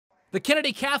The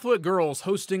Kennedy Catholic girls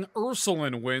hosting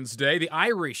Ursuline Wednesday. The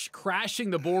Irish crashing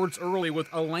the boards early with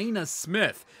Elena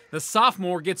Smith. The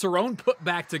sophomore gets her own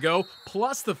putback to go,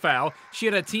 plus the foul. She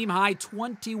had a team-high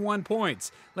 21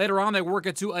 points. Later on, they work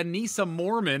it to Anissa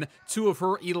Mormon, 2 of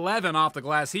her 11 off the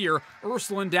glass here.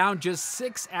 Ursuline down just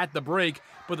 6 at the break,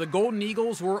 but the Golden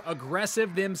Eagles were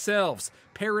aggressive themselves.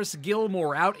 Paris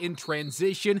Gilmore out in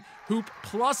transition, hoop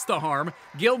plus the harm.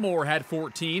 Gilmore had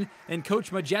 14, and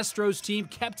Coach Majestro's team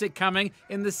kept it coming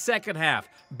in the second half.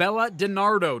 Bella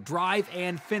DiNardo, drive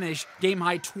and finish,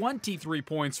 game-high 23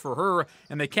 points for her,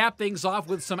 and they cap things off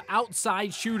with some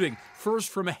outside shooting. First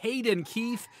from Hayden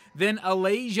Keefe, then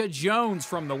Alasia Jones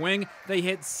from the wing. They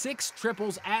hit 6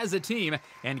 triples as a team,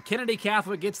 and Kennedy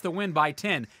Catholic gets the win by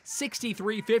 10,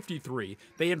 63-53.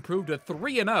 They improved to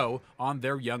 3-0 on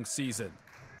their young season.